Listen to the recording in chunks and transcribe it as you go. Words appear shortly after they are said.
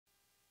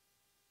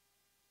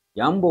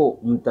Jambo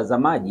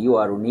mtazamaji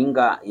wa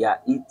runinga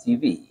ya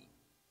ETV,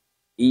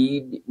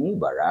 Eid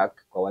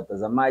Mubarak kwa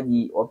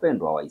watazamaji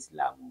wapendwa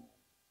Waislamu,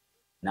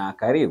 na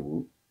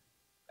karibu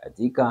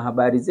katika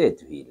habari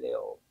zetu hii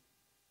leo.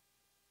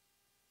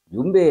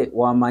 Mjumbe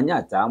wa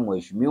Manyata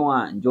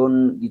Mheshimiwa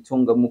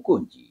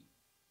Hon.Mukunji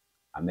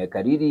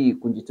amekariri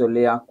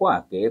kujitolea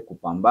kwake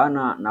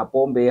kupambana na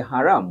pombe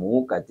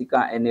haramu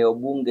katika eneo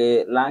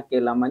bunge lake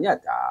la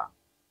Manyata,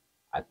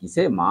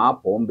 akisema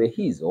pombe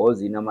hizo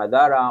zina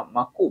madhara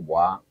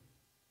makubwa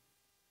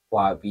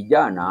kwa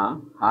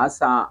vijana,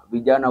 hasa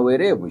vijana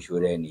werevu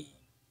shuleni,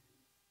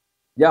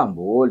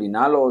 jambo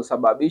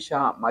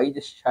linalosababisha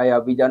maisha ya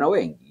vijana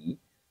wengi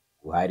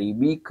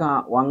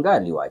kuharibika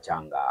wangali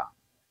wachanga.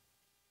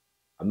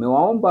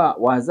 Amewaomba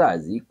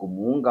wazazi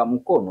kumuunga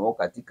mkono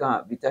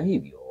katika vita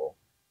hivyo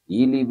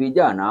ili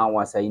vijana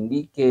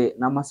wasaidike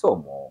na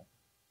masomo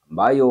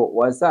ambayo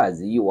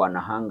wazazi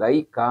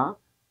wanahangaika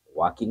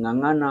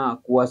waking'ang'ana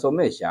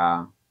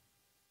kuwasomesha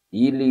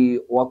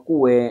ili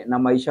wakuwe na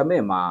maisha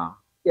mema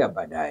ya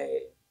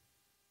baadaye.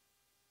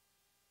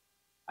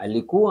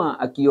 Alikuwa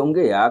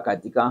akiongea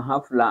katika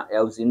hafla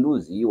ya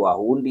uzinduzi wa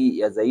hundi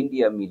ya zaidi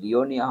ya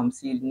milioni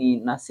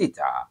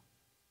 56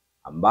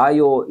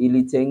 ambayo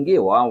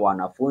ilitengewa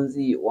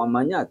wanafunzi wa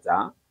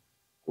Manyata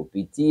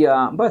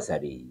kupitia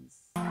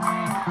bursaries.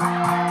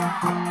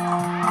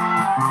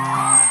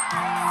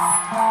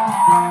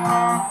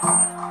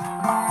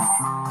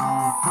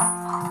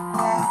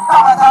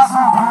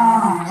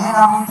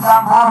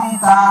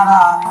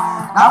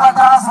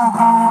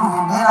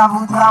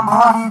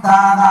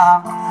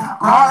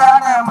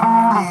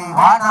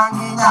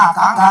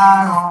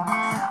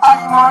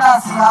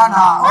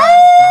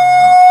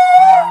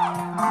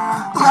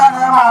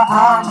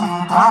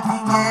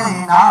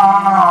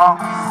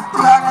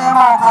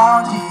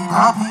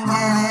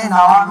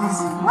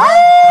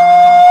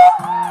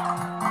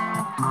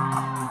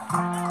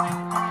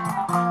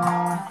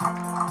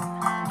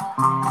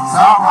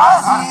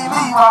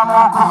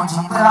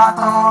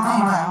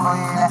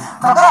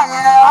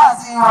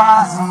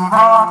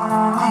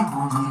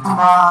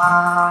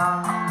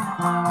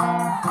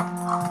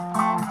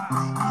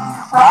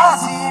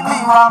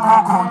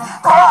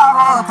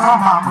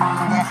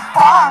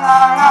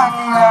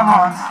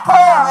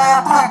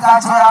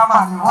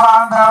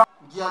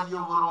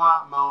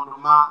 Ngialioborwa maundu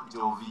ma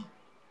njovi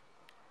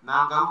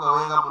na ngaruga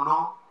wega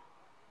muno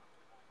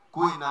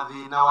kwina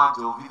thina wa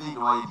njovi thiini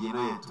wa irieno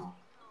yetu.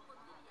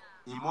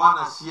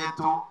 Imwana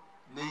cietu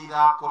ni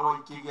irakorwo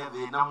ikigia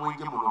thina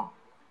mwingi muno,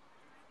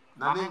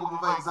 na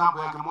ningumuva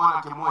example ya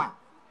kimwana kimwe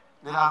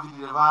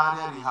nirathirire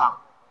varia rehab.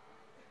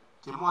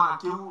 Kimwana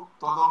kiu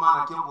twathoma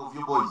na kio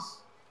Goview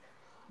Boys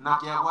na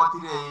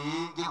kiagwatire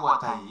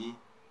ngigwata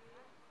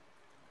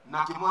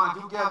na kimwana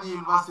kiu kiathi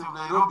University of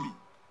Nairobi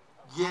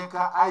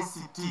gieka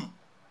ICT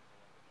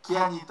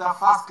kianyita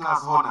first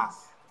class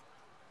honors,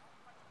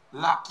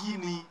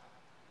 lakini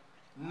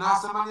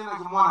nasemania na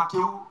kimwana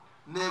kiu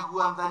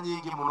negua ntha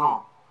nyingi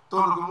muno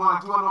tondu kimwana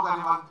kiu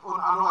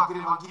anoga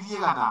kirivangirie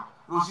gana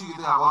rucigi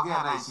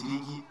tigagogea na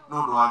ciringi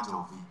nundu wa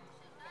njovi.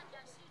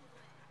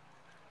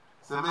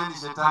 Semeni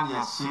shetani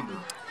ashindwe.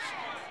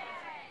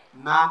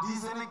 Na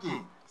ndize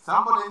niki,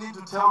 somebody need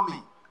to tell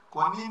me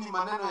kwa nini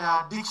maneno ya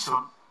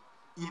addiction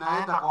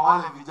inaenda kwa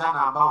wale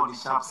vijana ambao ni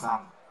sharp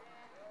sana.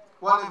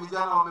 Wale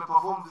vijana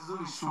wameperform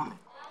vizuri shule.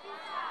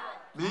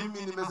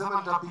 Mimi nimesema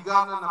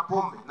nitapigana na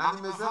pombe, na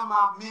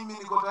nimesema mimi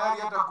niko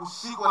tayari hata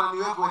kushikwa na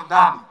niwekwe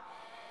ndani,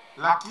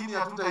 lakini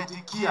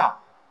hatutaitikia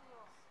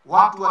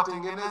watu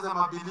watengeneze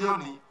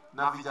mabilioni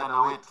na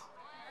vijana wetu.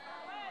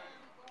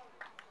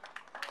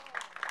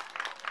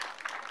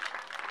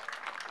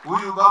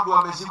 Huyu babu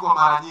ameshikwa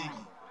mara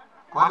nyingi.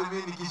 Kwani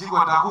mimi nikishikwa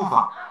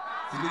nitakufa?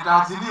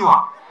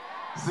 Sitaachiliwa.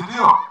 Si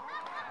ndio?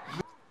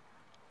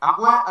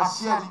 Agwe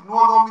aciari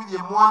nuothomithie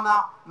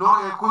mwana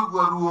no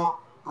ekuigua ruo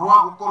rwa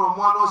gukorwo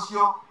mwana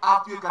ucio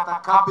atuika ta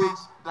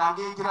cabbage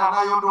ndangikira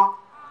na yundu.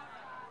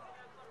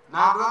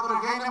 Na andu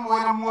athurekeine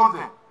mwere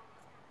muothe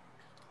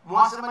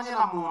mwacemanie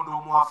na mundu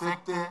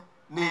muafekte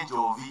ni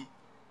njovi,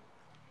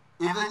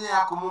 ithenya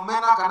ya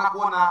kumumena kana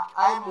kuona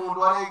ai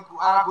mundu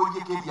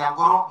arakurikiria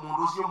ngoro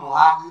mundu ucio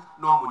muhagi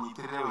no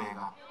munyitirire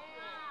wega,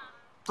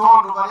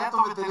 tondu baria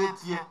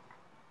tuvitiritie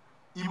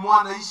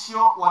imwana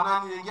icio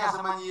wanani nengi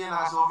acemanyie na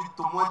gacovi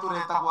tumwe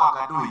turetagwo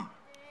akadui.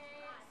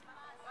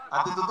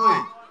 Ati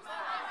tutui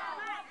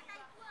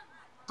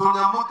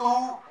tunyamu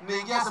tuu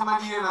nengi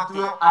acemanyie na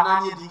tue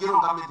ananie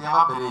ndingirungamite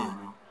aba mbere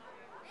yenu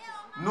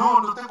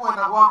nundu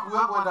tikwenda gwakuwe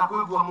kwenda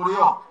kwigua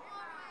murio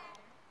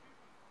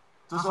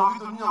tucovi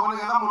tunyagwo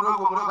nigetha mundu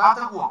aigua murio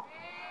gateguo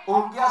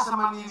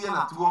ungiacemanirie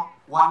na tuo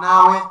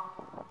wanawe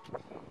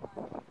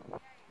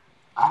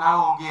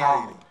anawe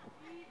ungiaire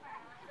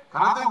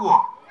kana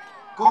teguo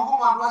kugu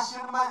mandu acio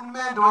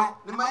mendwe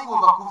ni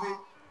maigua bakuvi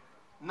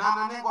na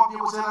nane kwambia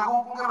gucera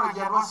guku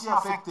ngerogia andu acio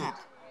affected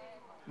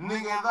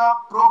nigetha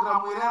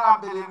program ire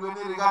rambirirwe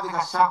ni Rigathi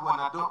Gachagua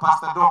na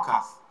Pastor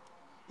Dorcas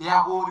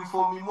ya go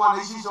reform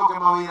imwana ici icoke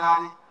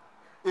mawirari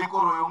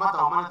ikorwo yo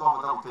mata umane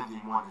twabota guteithia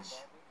imwana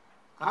ici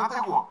kana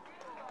teguo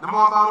ni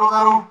mwamba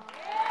rutharu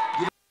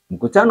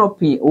Mkutano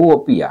huo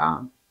pia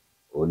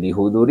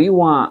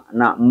ulihudhuriwa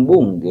na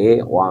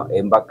mbunge wa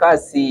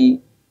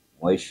Embakasi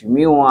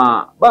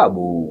Mheshimiwa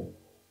Babu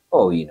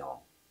Owino.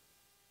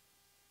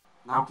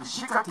 Na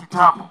ukishika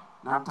kitabu,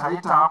 na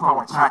nitaita hapa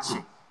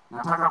wachache,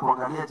 nataka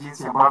kuangalia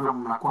jinsi ambavyo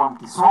mnakuwa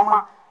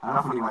mkisoma,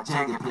 alafu ni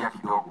wajenge pia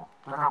kidogo.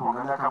 Nataka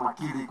kuangalia kama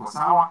akili iko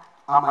sawa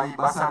ama hii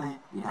basari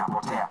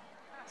inapotea.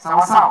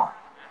 Sawa sawa?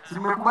 Si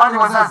mmekubali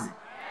wazazi?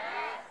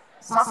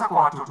 Sasa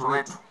kwa watoto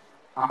wetu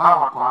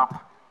ambao wako hapa,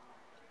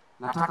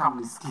 nataka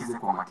mnisikize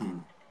kwa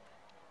makini.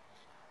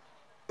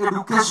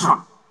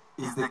 Education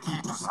is the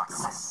key to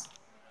success.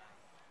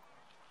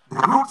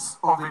 The roots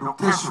of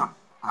education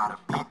are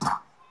bitter,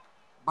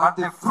 but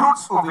the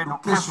fruits of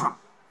education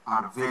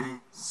are very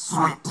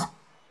sweet.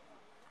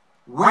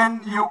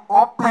 When you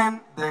open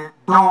the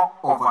door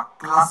of a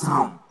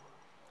classroom,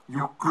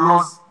 you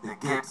close the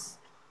gates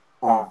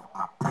of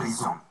a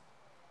prison.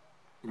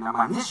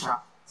 Inamaanisha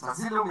saa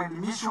zile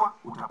umeelimishwa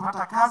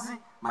utapata kazi,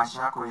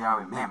 maisha yako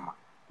yawe mema.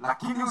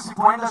 Lakini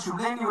usipoenda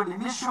shuleni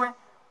uelimishwe,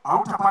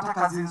 hautapata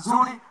kazi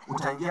nzuri,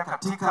 utaingia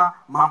katika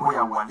mambo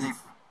ya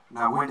uhalifu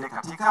na uende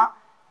katika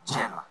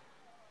jela.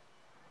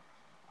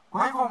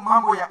 Kwa hivyo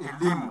mambo ya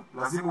elimu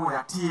lazima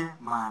uyatie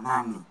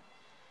maanani.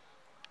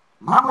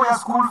 Mambo ya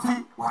school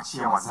fee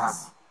wachia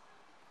wazazi.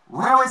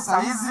 Wewe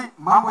saizi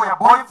mambo ya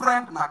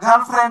boyfriend na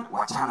girlfriend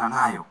wachana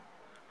nayo.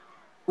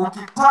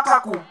 Ukitaka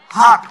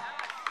kuhug,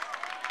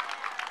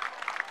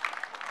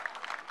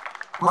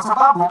 kwa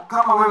sababu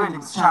kama wewe ni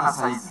msichana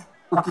saizi,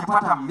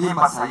 ukipata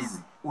mimba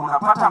saizi,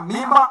 unapata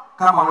mimba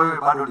kama wewe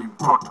bado ni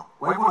mtoto.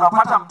 Kwa hivyo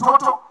unapata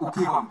mtoto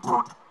ukiwa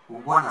mtoto.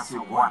 Ungwana si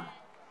ungwana.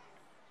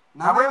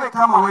 Na wewe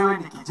kama wewe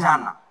ni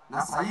kijana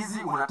na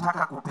saizi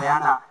unataka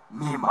kupeana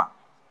mimba,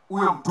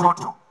 huyo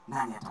mtoto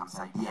nani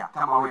atamsaidia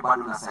kama wewe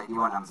bado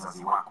unasaidiwa na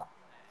mzazi wako?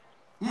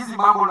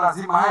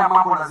 Haya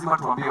mambo lazima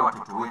tuambie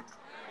watoto wetu.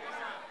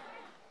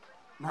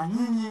 Na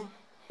nyinyi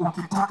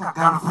ukitaka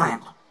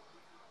girlfriend,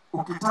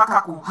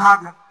 ukitaka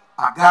kuhug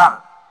a girl,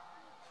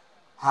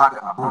 hug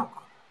a book.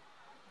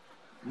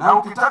 Na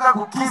ukitaka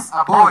kukiss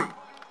a boy,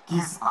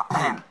 kiss a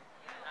pen.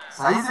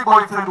 Saizi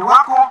boyfriend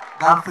wako,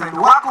 girlfriend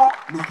wako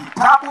ni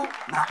kitabu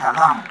na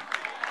kalamu.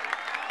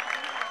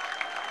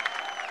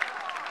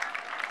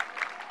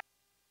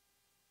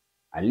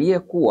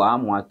 Aliyekuwa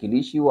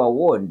mwakilishi wa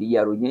wodi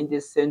ya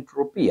Runyenje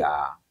Central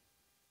pia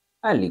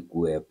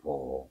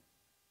alikuwepo.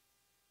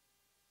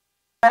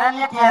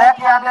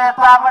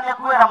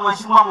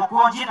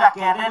 Hon.Mukunji na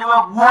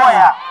kendelewe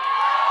guoya.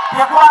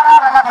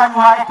 Tekwara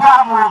kakanyuare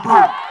ka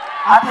mundu.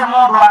 Ate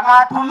mundu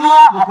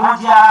agatumia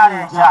Mukunji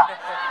areja.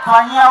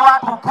 Fanyia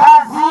watu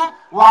kazi,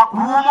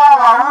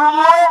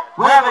 waumwe,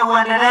 wewe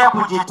uendelee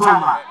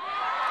kujituma.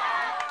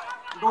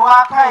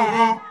 Nduwaka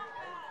ere.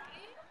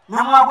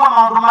 Nimwagwa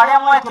maundu maria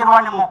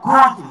mwekerwa ni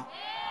Mukunji.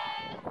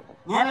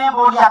 Nyene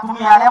mbuli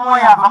atumia alemwe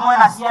yava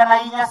mwena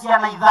ciana inya,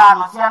 ciana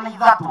ithano, ciana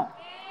ithatu.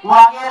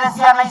 Wagere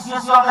ciana icio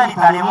ciothe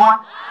ritarimwe.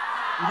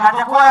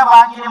 Ngate kwe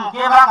bangire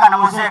mukebanga na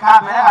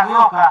muceka mbere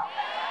gagioka.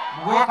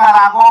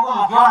 Mugekara ngogo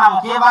mukiona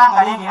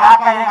mukebanga ringi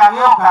gaka ire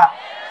gagioka.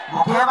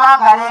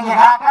 Mukebanga ringi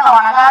gaka na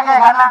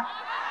wanagagegana.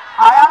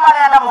 Aya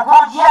marenda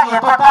Mukunji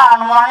agetota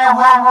anwane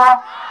hweho.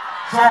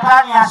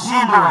 Shetani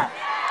ashindwe.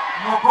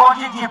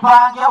 Mukunji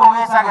jipange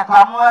ugesage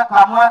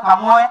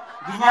kamwe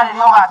ginya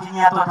riryo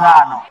gatinyia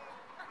totano.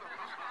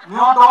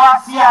 Niondo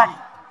wa ciari,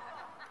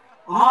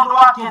 niondo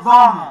wa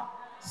kithomo,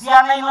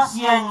 ciana ino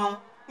cienyu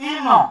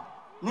ino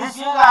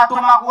nicio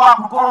igatuma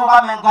gwaku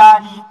kurugame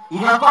ngari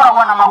iria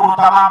ikoragwo na maguru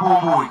ta ma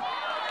mbumbui.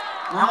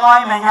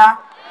 Nimwaimenya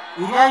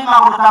iria i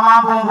maguru ta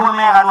ma mbumbui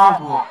mega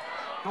noguo.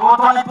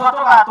 Tuto nitwo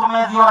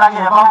tugatume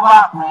thioragire bau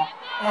baku,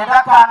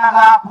 enda kana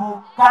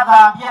gaku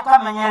kathambie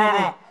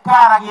kamenyerere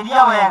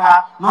karagirie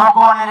wega no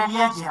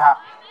konererie njira.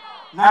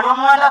 Na rio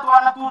mwenda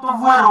twana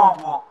tutuvwira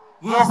uguo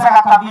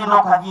gesaga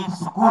kabindo kathie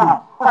cukuru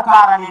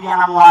ukaraniria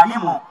na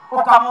mwalimu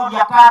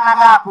ukamuria kana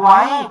gaku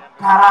ai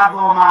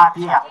karathoma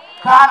atia,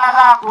 kana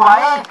gaku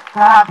ai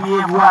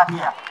karabievu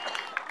atia.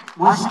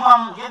 Mheshimiwa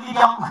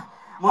mgithiria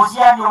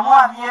muciari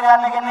omwathiire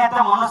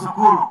anegenete muno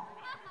cukuru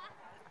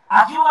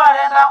akiuga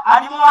arenda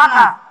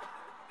alimwana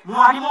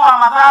mwalimu wa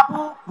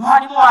mathabu,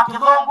 mwalimu wa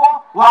kithungu,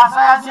 wa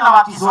sayansi na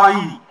wa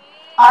Kiswahili.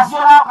 Acio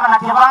nao kana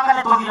kibanga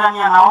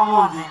nituthirania nao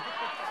muthi.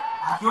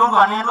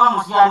 Akiuga nendo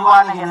muciari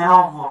wa negenera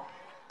uguo.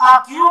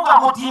 Akiuga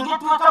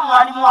gutingituika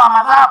mwalimu wa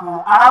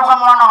mathabu arauga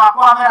mwana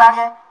wakwa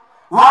average,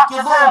 wa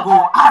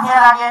kithungu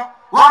average,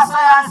 wa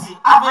sayansi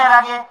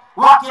average,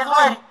 wa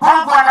Kiswahili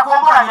kungwenda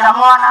kumburagira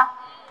mwana.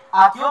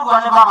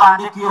 Akiuga ni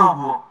babandiki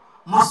uguo.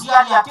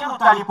 Muciari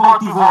akiruta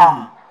report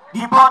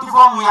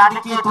form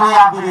yandikitwo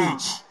ya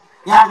village.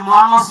 Yani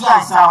mwana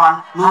muciari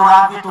sawa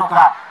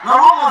nuravituka. No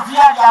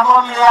muciari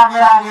athomire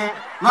average,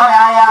 no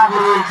ya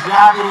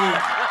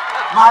village.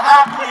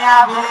 Mathabu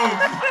ya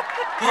village.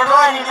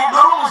 Kidoi ni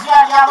ndoru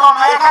muciari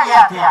athoma ekage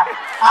atia.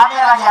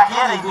 Average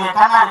akere itwe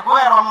kana ni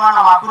kwero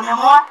mwana waku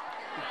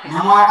ni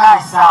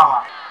mwega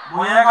sawa.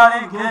 Mwega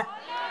ringi.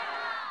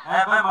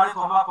 Ebe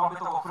mariko mako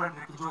mbito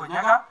Frederick Joe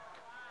Nyaga.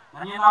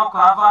 Na nyina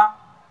ukava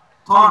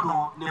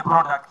tondu ni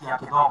product ya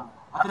kithomo.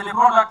 ati ni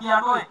product ya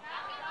ndoi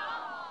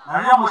na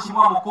rĩrĩa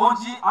Mheshimiwa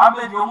Mukunji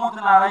ambĩrio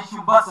mũthĩ na rais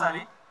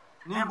Mbasari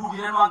nĩ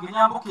mbugire no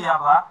anginyambuke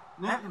aba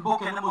nĩ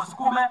mbuke nĩ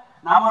mũsukume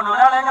na mũno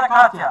ũrĩa aregeka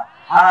atĩa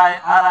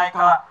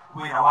araeka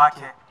wĩra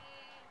wake.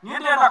 Niĩ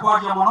ndĩrenda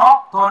kwaria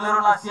mũno tondũ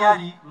rĩu na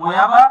ciari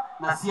mwĩaba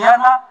na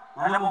ciana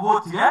na nĩ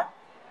mũvũtire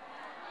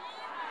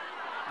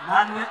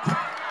na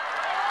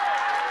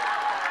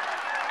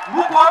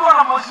muko hapo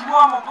na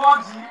Mheshimiwa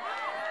Mukunji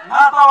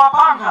na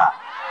atawapanga.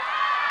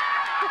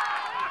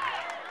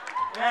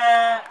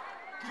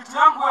 Kitu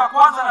yangu ya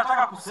kwanza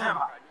nataka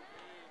kusema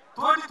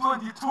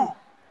 2022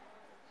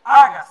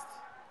 August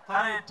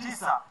tarehe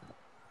 9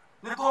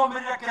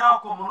 nĩtũmĩrire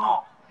kĩrako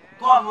mũno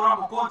twathura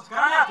Mukunji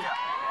kana atĩa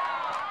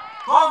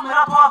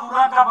twaumĩra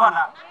twathura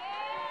gavana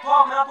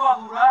twaumĩra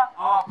twathura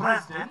our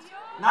president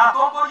na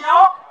atongoria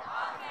o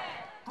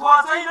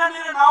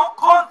twasainanire nao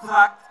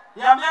contract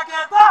ya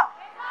mĩaka ĩta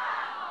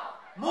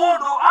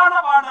mundu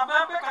anabanda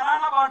mbembe kana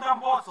anabanda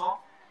mboco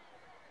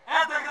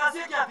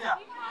etegracia kiatia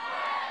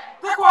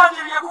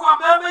tikwanjiria kuga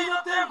mbembe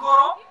ino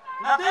tengoro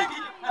na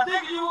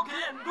tengi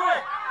yukire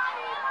ndwe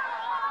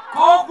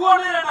koguo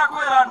nirenda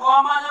kwira andu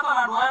a Manyata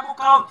na andu a Embu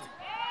County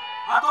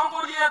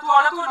atongoria etu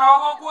aria twina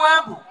gũkũ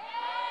Embu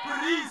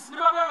please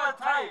nimabewe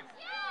time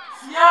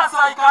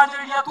siasa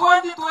ikanjiria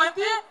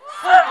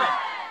 2027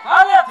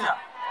 kani atia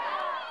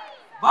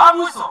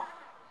bamuso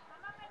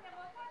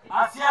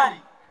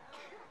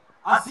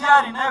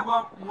asiari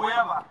negwa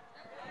mweba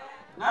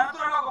na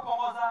nitoroka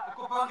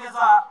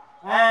kupongeza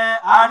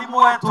alimu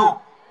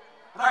wetu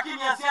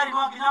lakini asiari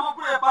mwangi nyamo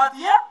kule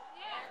patie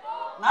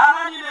na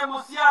nani ile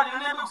musiari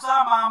nene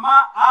kusema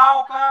mama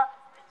auka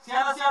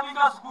siana sia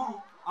binga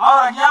sukuru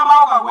au nyama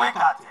auka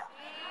weka atia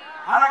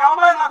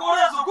anakaomba na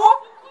kule suku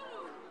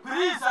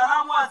please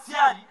anamu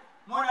asiari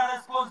mwana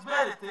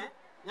responsibility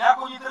ya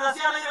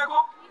kunyitirasia na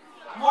ireko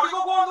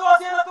moriko kondo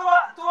asiana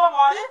tuwa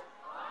mwali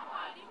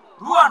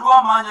ruwa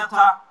ndwa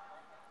Manyata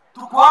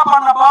tuko hapa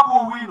na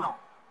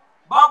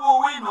Babu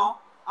Owino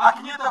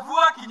akinyete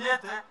vua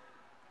akinyete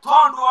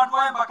tondo wandu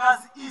wa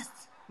Embakasi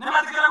East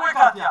nimetikira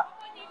kweka atia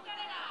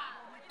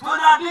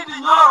tuna ndindi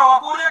Nyoro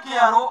wakule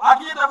Kiaro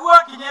akinyete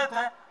vua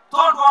akinyete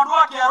tondo wandu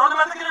wa Kiaro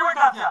nimetikira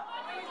kweka atia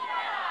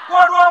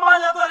kwa ndu wa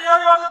Manyata ria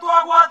yothe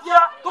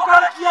twagwatia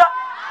tukalekia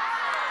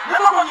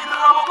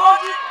nitukunyitira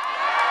Mukunji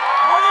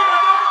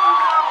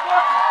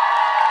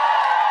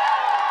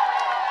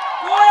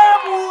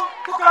Embu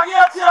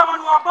tukagia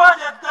chairman wa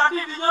budget ta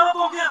ndindi Nyoro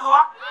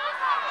tongethwa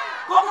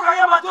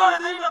tukagia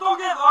majority leader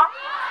tongethwa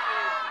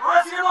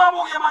urasire no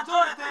amugie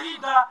majority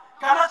leader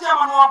kana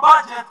chairman wa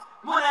budget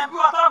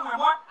munembiwa tamwe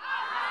mwe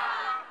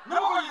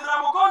nimukunyitira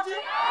Mukunji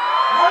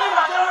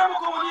mulinga jara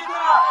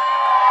mukumunyitira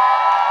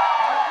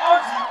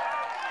Mukunji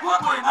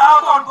kutu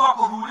inao tondu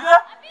akuthurire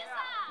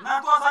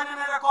na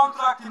twasainire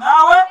contract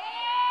nawe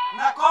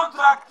na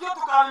contract yo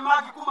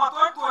tukabimagi kuma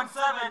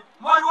 2027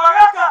 mwezi wa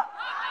gaka.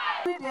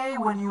 Every day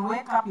when you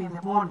wake up in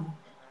the morning,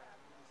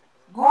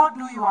 go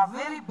do your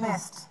very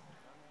best.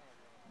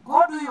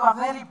 Go do your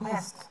very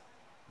best.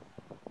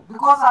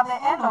 Because at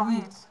the end of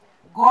it,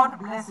 God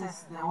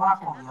blesses the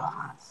work of your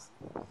hands.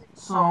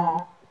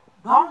 So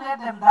don't let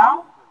them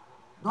down.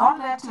 Don't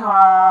let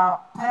your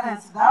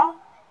parents down.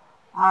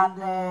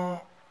 And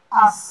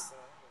as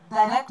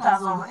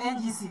directors of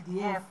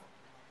NGCDF,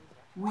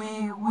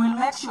 we will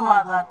make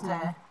sure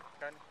that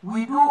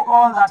we do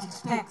all that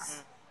it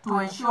takes to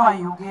ensure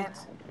you get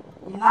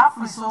enough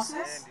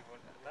resources,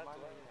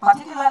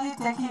 particularly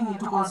taking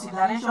into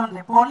consideration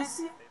the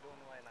policy,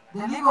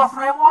 the legal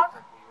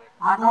framework,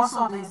 and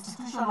also the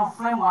institutional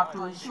framework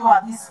to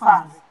ensure this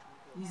fund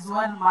is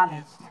well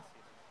managed.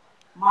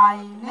 My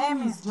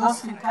name is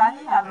Josephine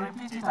Kanyi, I'll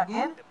repeat it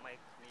again,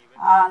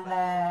 and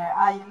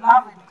I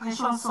love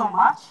education so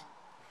much.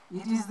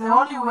 It is the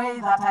only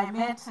way that I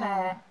met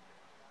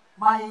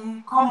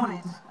my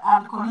comrade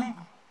and colleague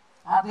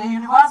at the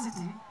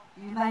university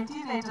in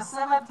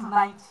 1987 to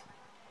 90,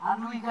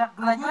 and we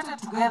graduated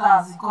together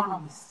as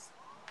economists.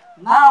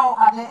 Now,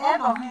 at the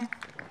end of it,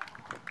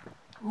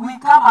 we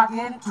come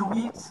again to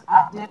meet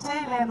at the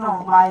tail end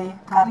of my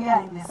career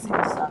in the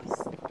civil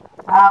service.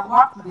 I have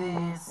worked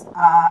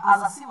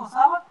as a civil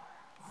servant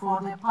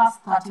for the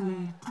past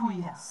 32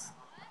 years,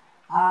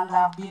 and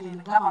I've been in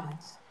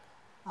government.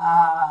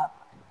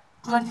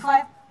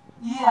 25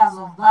 years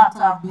of that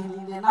I've been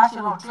in the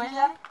National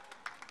Treasury,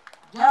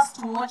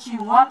 just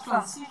watching one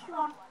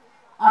transition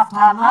after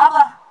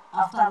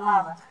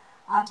another,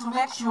 and to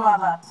make sure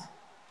that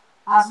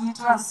as we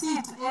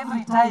transit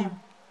every time,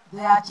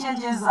 there are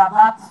changes at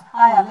that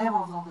higher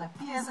levels of the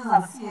PSS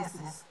and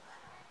CSS,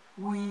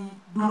 we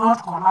do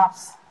not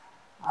collapse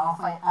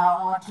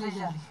our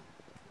treasury.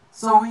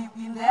 So we've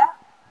been there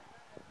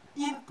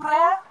in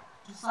prayer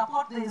to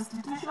support the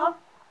institution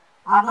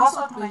and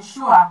also to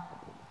ensure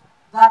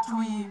that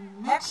we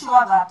make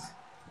sure that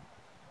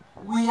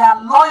we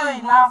are loyal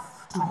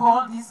enough to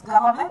hold these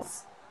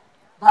governments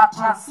that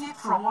transit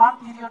from one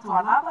period to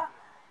another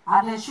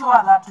and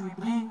ensure that we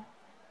bring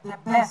the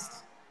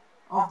best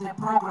of the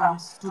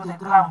programs to the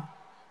ground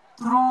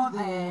through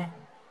the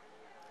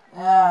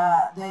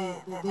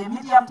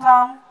medium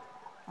term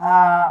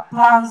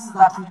plans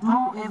that we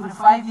do every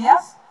 5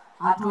 years,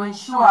 and to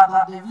ensure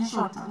that the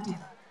Vision 20,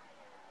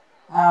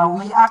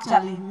 we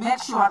actually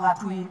make sure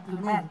that we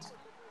implement.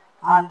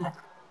 And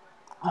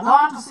I don't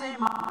want to say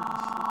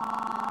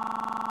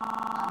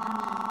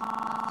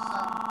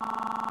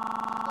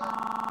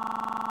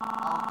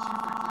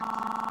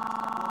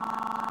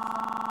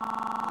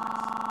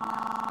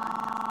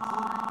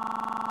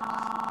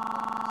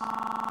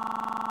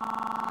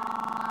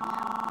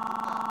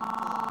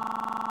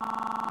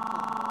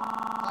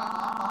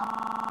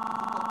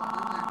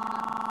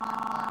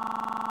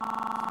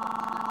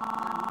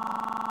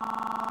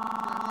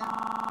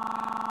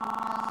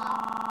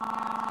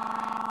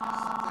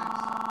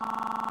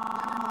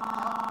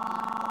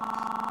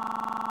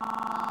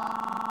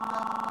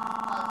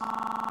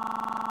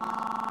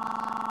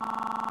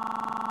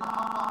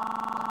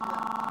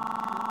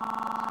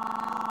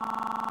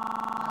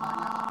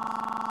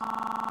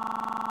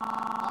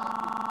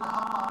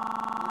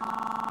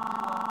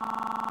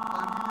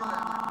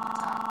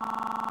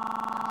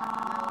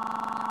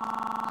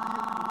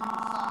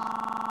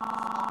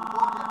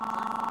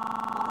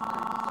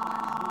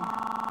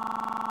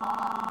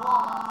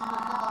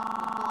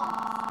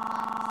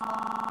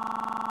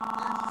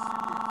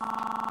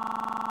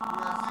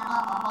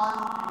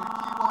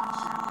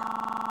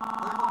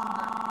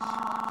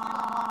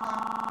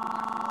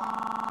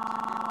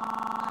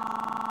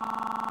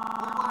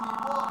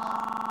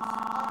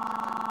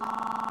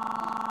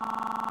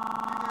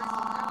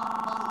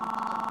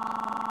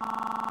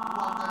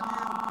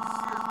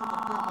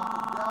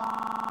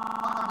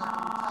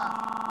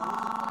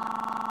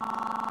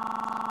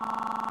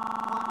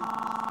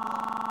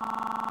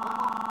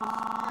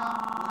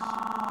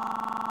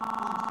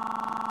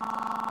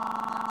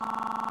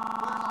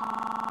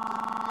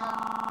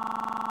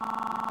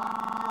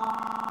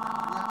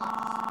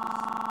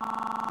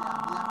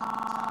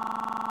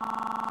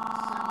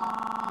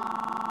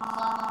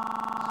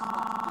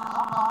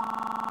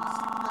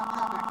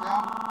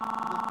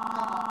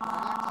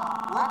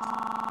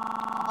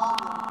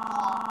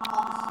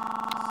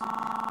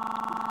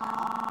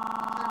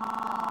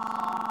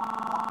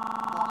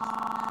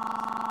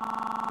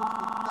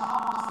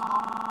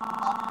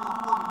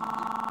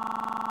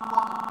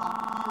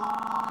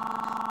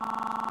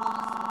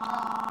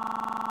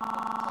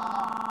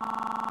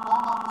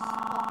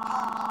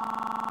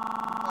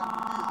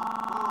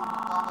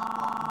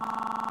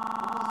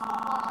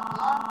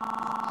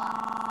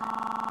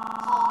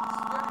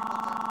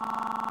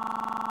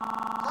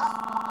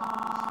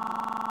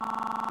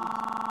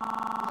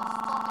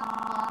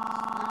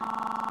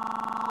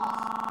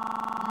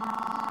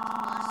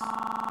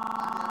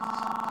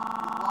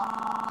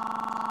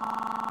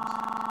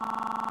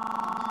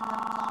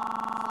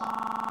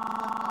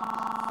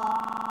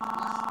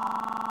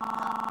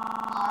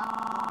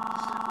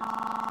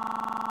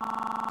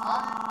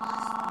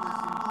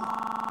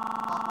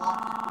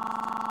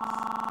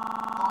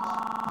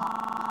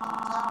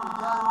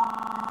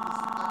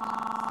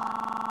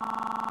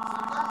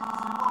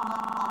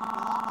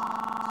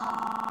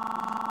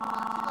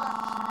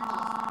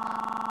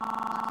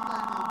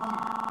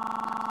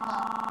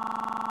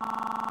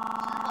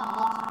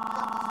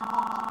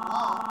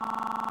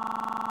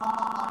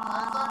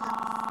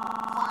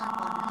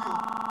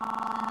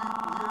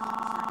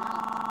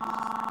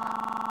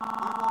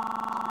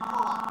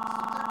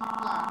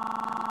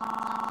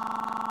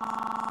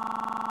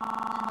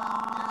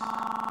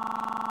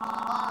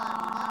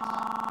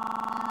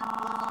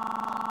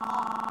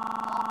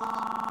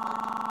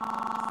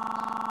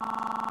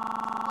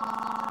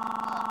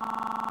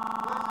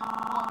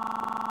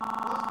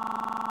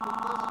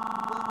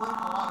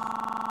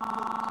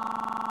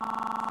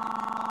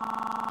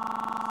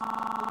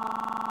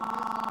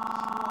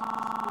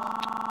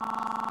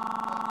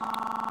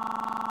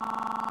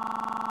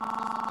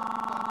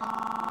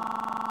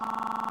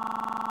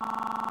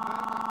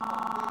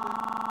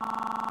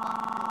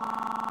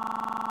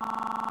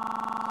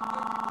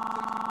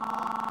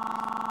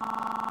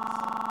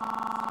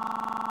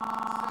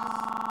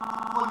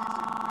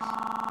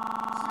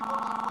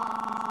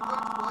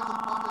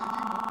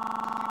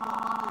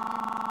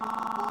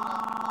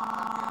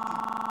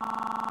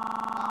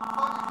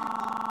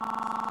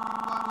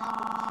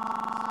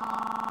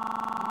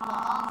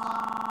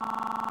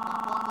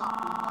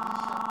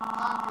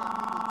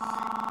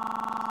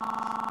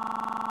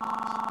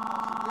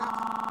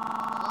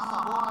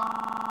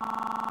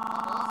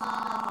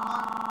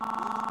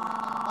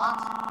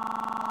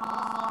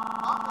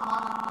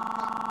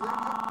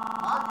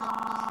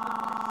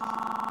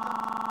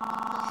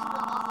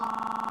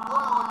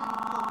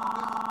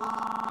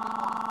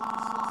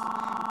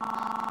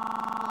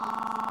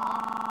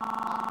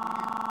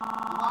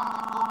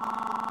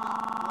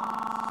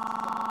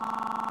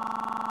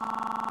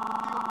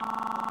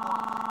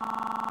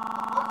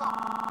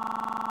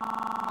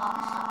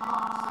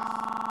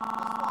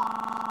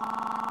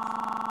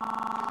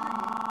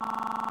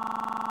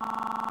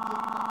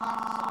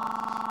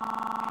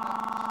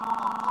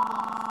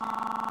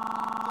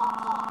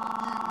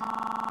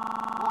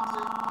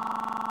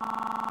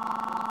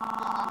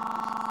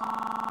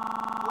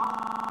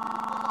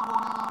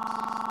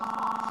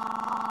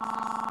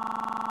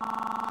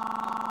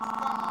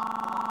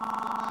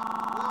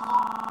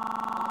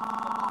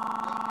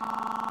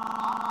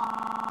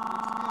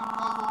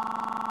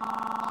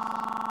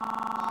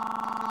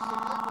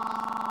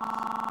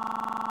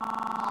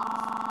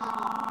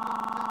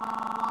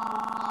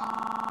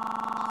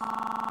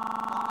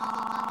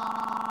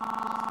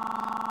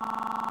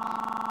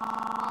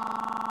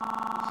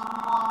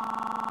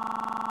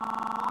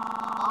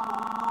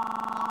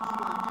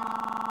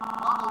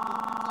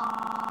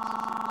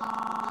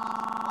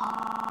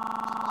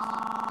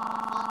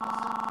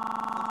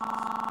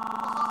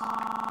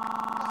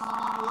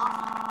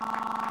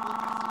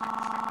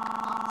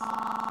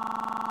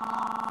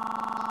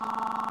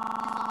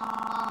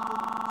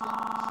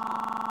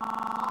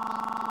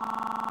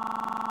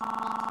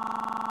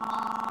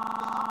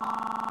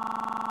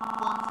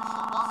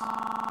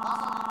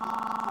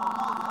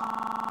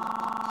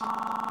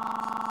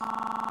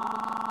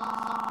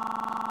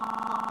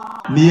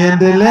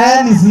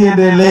Niendelee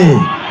nisiendelee?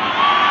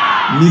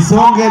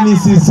 Nisonge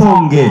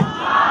nisisonge?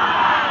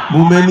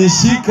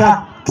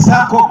 Mumenishika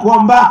sako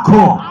kwa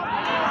mbako.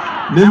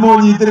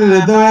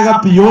 Nimunyitirire wega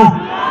piyo.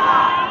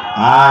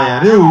 Aya,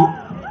 riu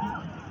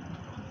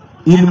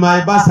in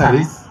my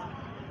bursaries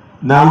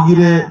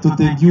naugire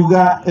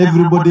tutingiuga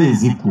everybody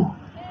is equal.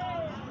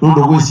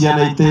 Nundu gwi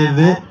ciana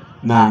itethe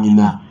na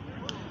ngina.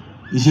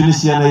 Icio ni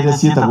ciana iria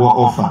cietagwo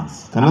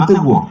orphans. Kana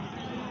tiguo?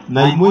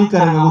 Na imwe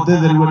ikaraga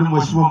gutethererio ni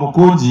Mheshimiwa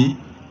Mukunji,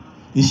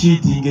 icio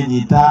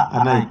itinginyita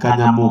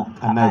anaikanyamo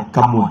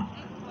anaikamwe.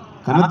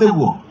 Kana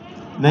tiguo?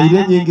 Na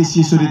iria nyingi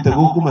ciicurite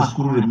guku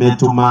macukuru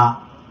rimetuma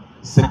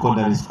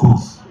secondary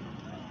schools.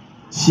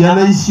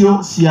 Ciana icio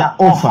cia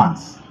orphans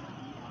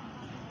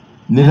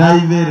ni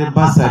raivere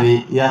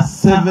bursary ya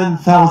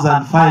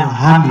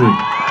 7,500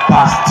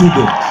 per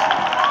student.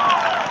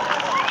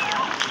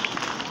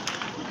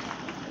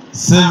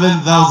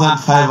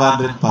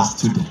 7,500 per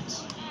student.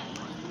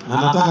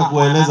 Na nataka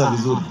kueleza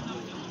vizuri.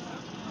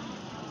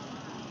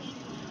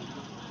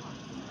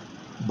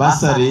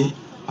 Bursary,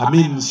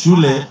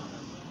 shule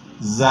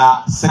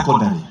za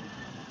secondary.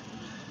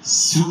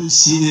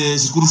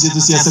 Shukuru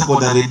zetu cia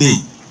secondary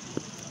day.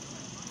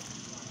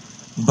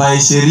 By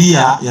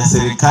sheria ya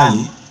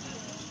serikali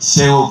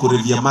shego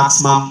kurevia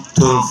maximum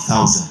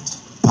 12,000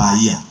 per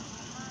year.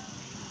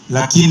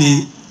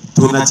 Lakini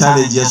tuna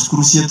challenge ya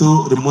shukuru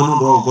zetu remono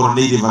ndo gukora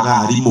ne irevaga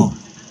harimo.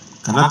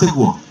 Kana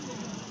teguo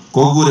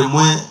koguo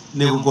remwe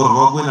ne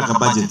gukora gwe na ka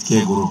budget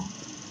ke guru.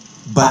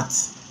 But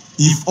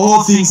if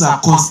all things are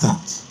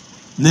constant,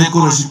 ne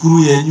koro shukuru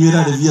yenyu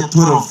ira revia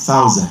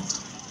 12,000.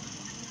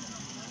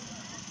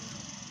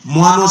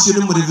 Mwana ucio ni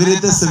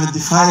mureverete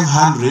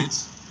 7,500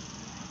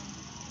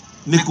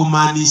 ni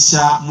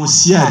kumaanisha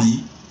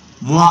musiari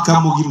mwaka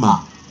mugima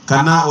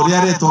kana uria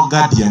aretwo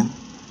guardian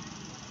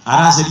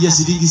araceria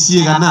ciringi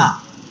ciegana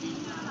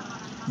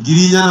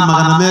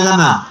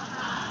 4,400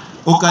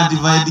 uka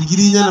divide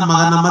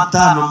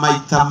 4,500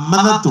 maita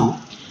mathatu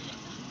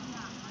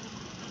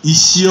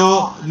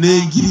icio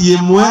ni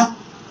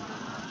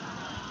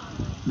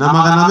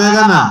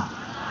 1,400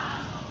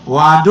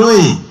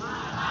 wadoi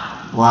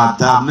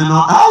wata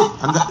neno ai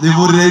anga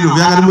devorire hilo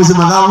vya ngani mwese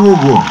madhabu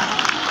huko.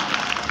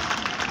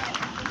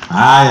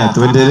 Haya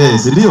tuendelee,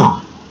 si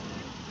ndio?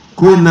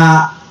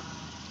 Kuna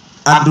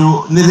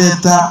andu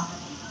nireta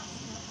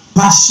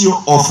partial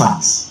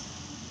orphans.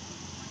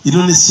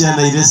 Ino ni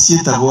ciana iria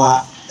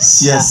cietagwa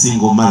cia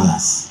single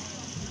mothers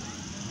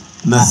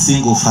na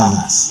single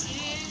fathers.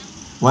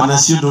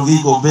 Wanacio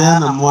ndungigombea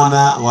na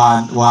mwana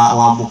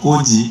wa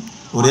Mukunji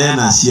uria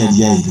na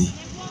aciari airi.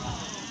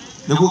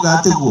 Nikuga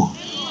atiguo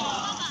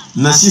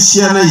na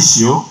ciana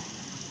icio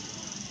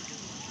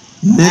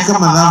neka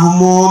mathabu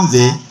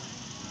monthe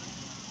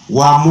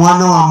wa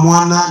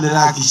mwana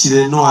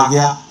nirakishire no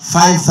agia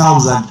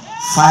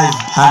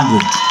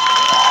 5,500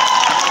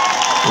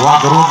 wa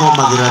gorogo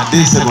magira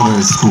day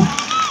secondary school.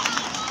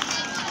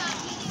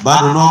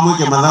 Bado no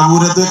mwike mathabu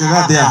ure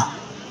twekaga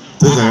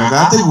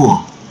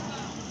atiguo.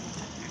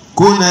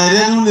 Kuna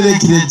erenu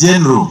nirekire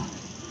general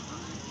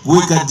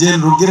gwika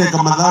general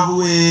gireka mathabu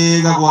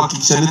wega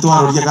gwakikisha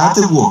nitwaroria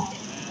gatiguo.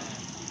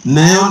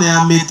 Neo ne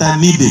ameta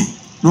nide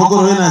no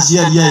korwo ina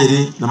ciari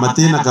airi na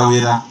matena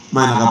kawira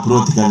maina ka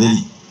proti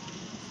katheri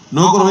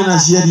no korwo ina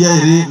ciari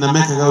airi na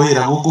mekaga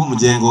wira guku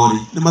mujengori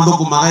ni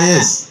mathuku maga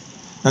yes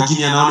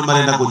lakini anao ni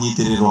marenda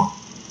kunyitirirwa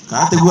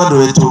kate gwa ndo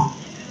wetu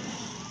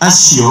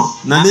acio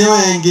na neo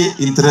yengi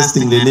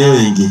interestingly neo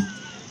yengi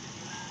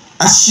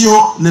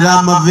acio ni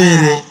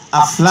ramavere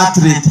a flat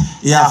rate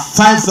ya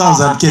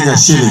 5,000 Kenya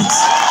shillings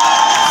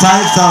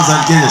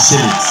 5,000 Kenya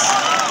shillings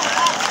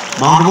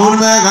maundu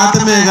mega ate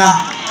mega.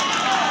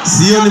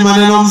 Sio ni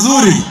maneno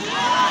mzuri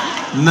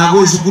na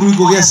gwe shukuru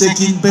iko gya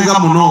checking pega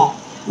muno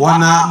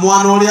wana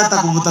mwana uria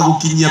atakuvuta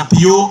gukinyia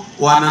pio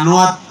wana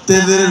no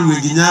atethero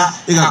ginya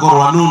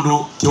igakorwa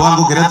nundu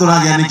kiwango kiria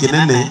turagia ni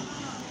kinene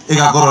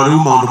igakorwa riu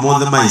maundu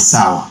mothe mai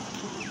sawa.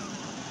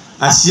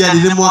 Aciari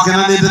ni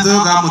mwakena ni ndeto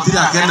ga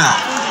mutira kena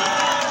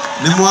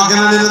ni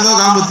mwakena ni ndeto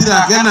ga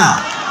mutira kena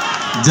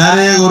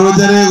jare goro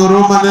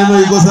maneno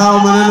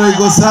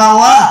iko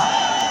sawa.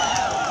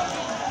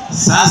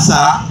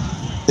 Sasa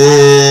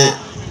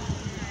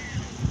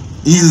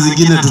hizi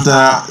zingine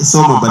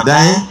tutasoma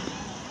baadaye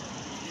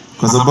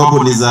kwa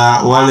sababu ni za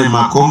wale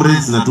ma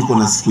comrades na tuko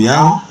na siku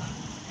yao.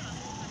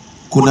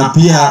 Kuna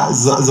pia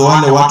za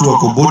wale watu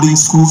wako boarding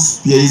schools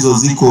pia hizo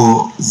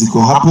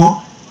ziko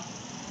hapo.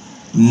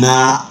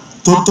 Na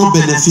total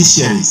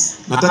beneficiaries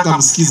nataka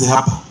msikize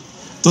hapa.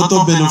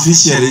 Total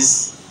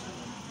beneficiaries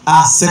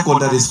are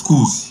secondary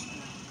schools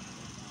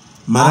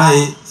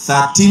marai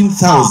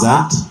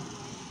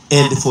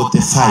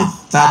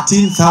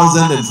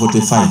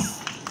 13,045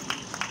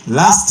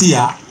 last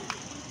year.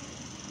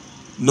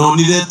 No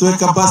nire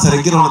tweka bursary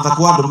ngiro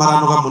natakwa andu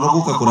maranoga muno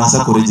guka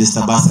kurasa ku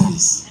register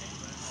bursaries.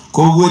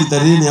 Koguo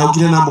ritarini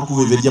aukire na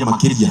mukuviveria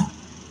makiria.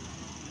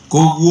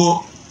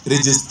 Koguo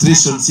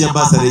registration cia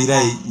bursary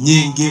irai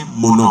nyingi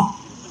muno.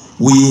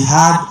 We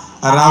had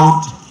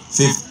around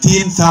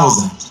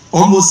 15,000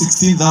 almost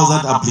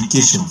 16,000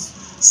 applications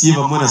sie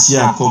bamwe na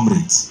cia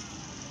comrades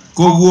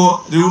koguo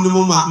riu ni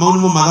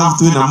mo mathabu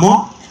twina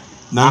mo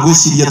na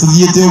ngwiciria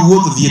tuthiete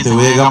uguo tuthiete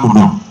wega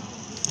muno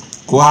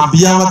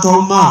kwambia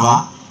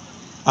bataumava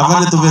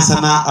avane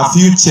tuvesana a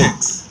few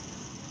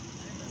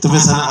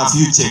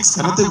checks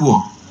kana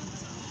teguo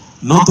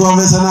no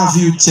twavesana a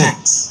few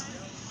checks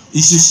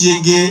icio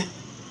cienge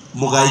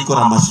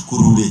mugaikora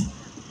macukuru ri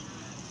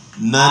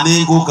na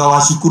ni nguka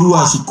wa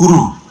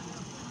cukuru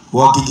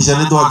kuhakikisha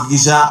ni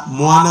tuhakikisha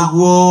mwana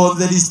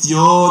guothe list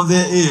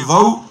yothe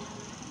vau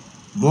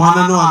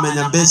mwana no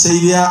amenya mbeca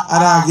iria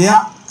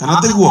aragia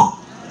kana teguo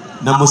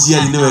na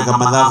muciari ni weka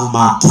mathabu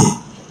make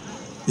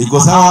iko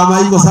sawa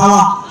ama iko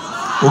sawa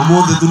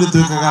umuthi tu ni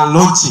twikaga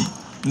launch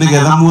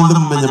nigetha muothe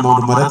mumenye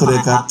maundu maria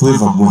tureka twi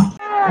vamwe.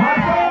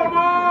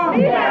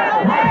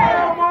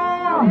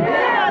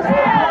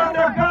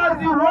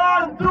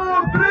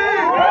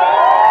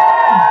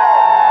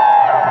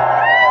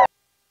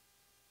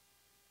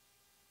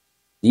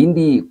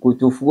 Zidi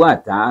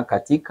kutufuata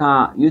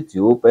katika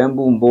YouTube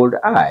Embu Bold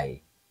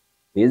Eye,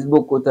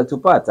 Facebook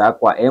utatupata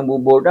kwa Embu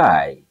Bold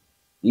Eye,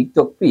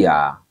 TikTok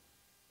pia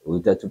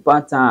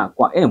utatupata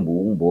kwa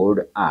Embu Bold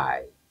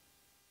Eye.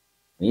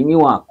 Mimi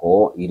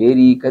wako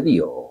Ireri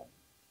Kadio.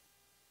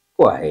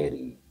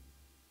 Kwaheri.